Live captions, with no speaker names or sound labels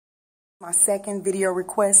My second video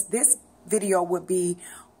request. This video would be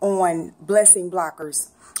on blessing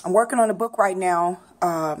blockers. I'm working on a book right now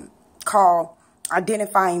called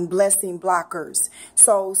Identifying Blessing Blockers.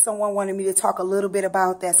 So someone wanted me to talk a little bit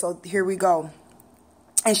about that. So here we go.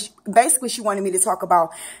 And basically she wanted me to talk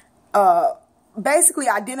about basically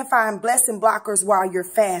identifying blessing blockers while you're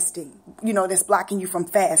fasting. You know, that's blocking you from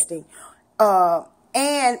fasting.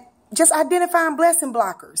 And just identifying blessing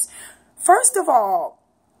blockers. First of all,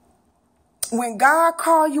 when God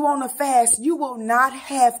calls you on a fast, you will not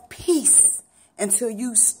have peace until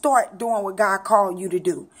you start doing what God called you to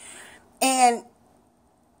do. And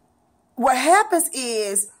what happens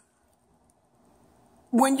is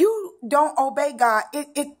when you don't obey God,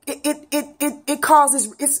 it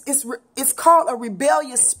causes, it's called a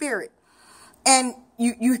rebellious spirit. And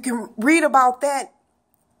you can read about that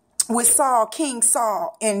with Saul, King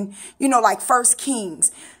Saul, and, you know, like 1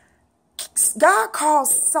 Kings. God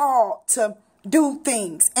calls Saul to do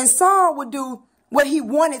things, and Saul would do what he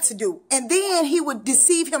wanted to do, and then he would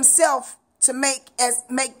deceive himself to make as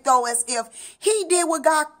if he did what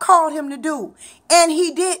God called him to do, and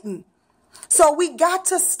he didn't. So we got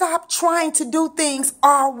to stop trying to do things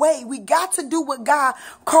our way. We got to do what God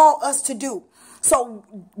called us to do. So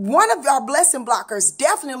one of our blessing blockers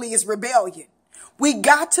definitely is rebellion. We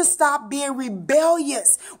got to stop being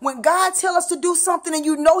rebellious. When God tells us to do something and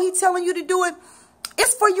you know he's telling you to do it,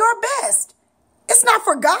 it's for your best. It's not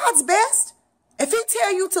for God's best. If he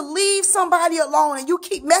tell you to leave somebody alone and you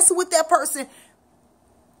keep messing with that person,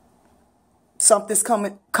 something's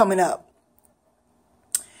coming up.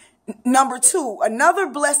 Number two, another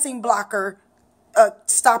blessing blocker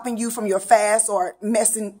stopping you from your fast or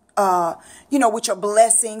messing with your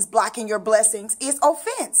blessings, blocking your blessings, is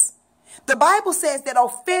offense. The Bible says that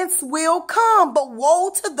offense will come, but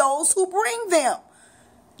woe to those who bring them.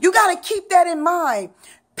 You got to keep that in mind.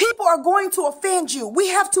 People are going to offend you. We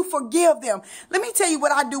have to forgive them. Let me tell you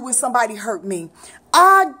what I do when somebody hurt me.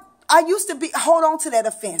 I used to hold on to that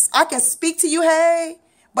offense. I can speak to you, hey,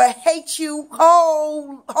 but hate you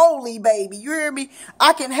holy, baby. You hear me?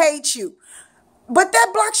 I can hate you. But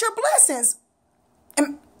that blocks your blessings.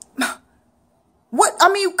 And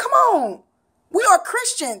come on. We are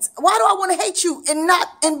Christians. Why do I want to hate you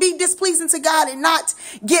and be displeasing to God and not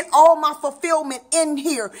get all my fulfillment in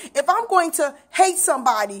here? If I'm going to hate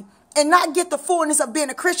somebody and not get the fullness of being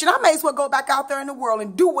a Christian, I may as well go back out there in the world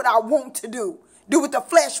and do what I want to do. Do what the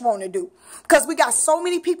flesh want to do. Because we got so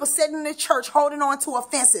many people sitting in the church holding on to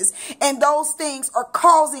offenses. And those things are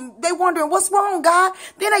they wondering, what's wrong, God?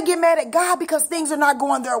 Then they get mad at God because things are not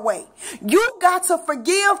going their way. You got to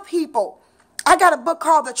forgive people. I got a book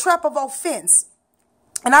called The Trap of Offense.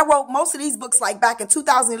 And I wrote most of these books like back in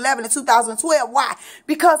 2011 and 2012. Why?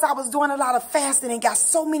 Because I was doing a lot of fasting and got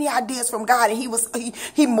so many ideas from God. And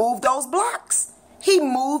he moved those blocks. He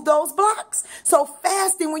moved those blocks. So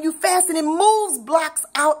fasting, when you fasting, it moves blocks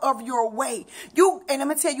out of your way. And I'm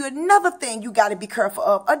going to tell you another thing you got to be careful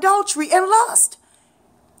of. Adultery and lust.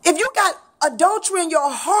 If you got adultery in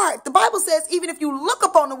your heart, the Bible says even if you look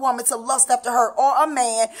upon a woman to lust after her or a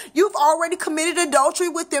man, you've already committed adultery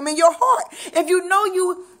with them in your heart. If you know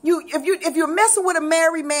if you're messing with a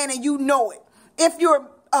married man and you know it, if you're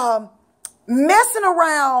messing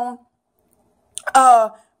around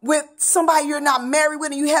with somebody you're not married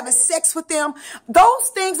with and you having sex with them, those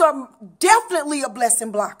things are definitely a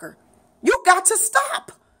blessing blocker. You got to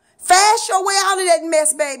stop. Fast your way out of that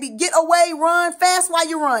mess, baby. Get away, run fast while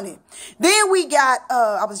you're running. Then we got,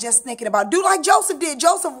 I was just thinking about, do like Joseph did.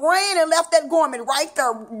 Joseph ran and left that garment right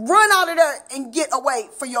there. Run out of there and get away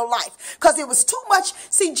for your life. Because it was too much.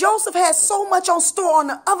 See, Joseph had so much on store on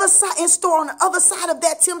the other side of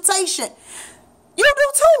that temptation. You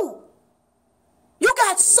do too.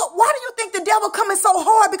 Why do you think the devil coming so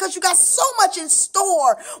hard? Because you got so much in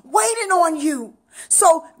store waiting on you.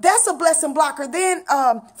 So that's a blessing blocker. Then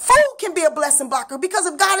food can be a blessing blocker, because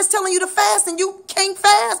if God is telling you to fast and you can't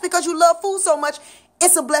fast because you love food so much,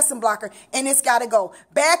 it's a blessing blocker and it's got to go.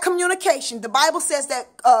 Bad communication. The Bible says that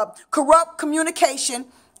corrupt communication,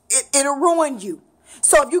 it'll ruin you.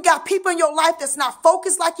 So if you got people in your life that's not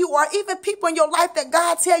focused like you, or even people in your life that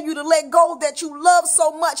God tell you to let go, that you love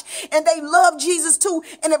so much and they love Jesus too,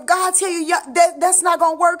 and if God tell you that's not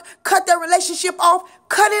going to work, cut that relationship off,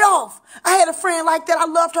 cut it off. I had a friend like that. I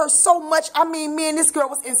loved her so much. I mean, me and this girl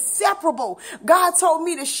was inseparable. God told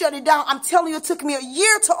me to shut it down. I'm telling you, it took me a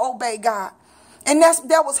year to obey God. And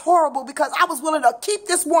that was horrible, because I was willing to keep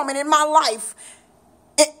this woman in my life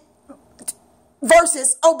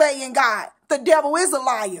versus obeying God. The devil is a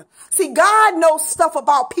liar. See, God knows stuff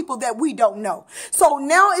about people that we don't know. So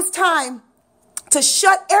now it's time to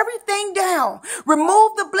shut everything down.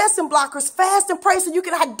 Remove the blessing blockers. Fast and pray so you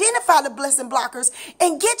can identify the blessing blockers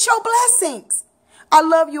and get your blessings. I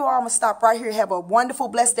love you all. I'm going to stop right here. Have a wonderful,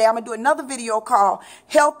 blessed day. I'm going to do another video called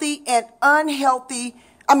healthy, unhealthy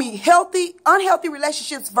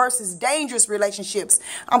relationships versus dangerous relationships.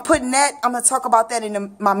 I'm going to talk about that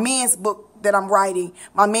in my men's book that I'm writing.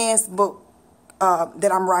 My men's book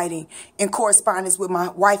that I'm writing in correspondence with my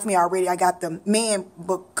wife, me already. I got the man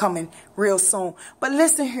book coming real soon. But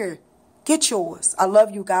listen here. Get yours. I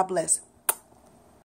love you. God bless.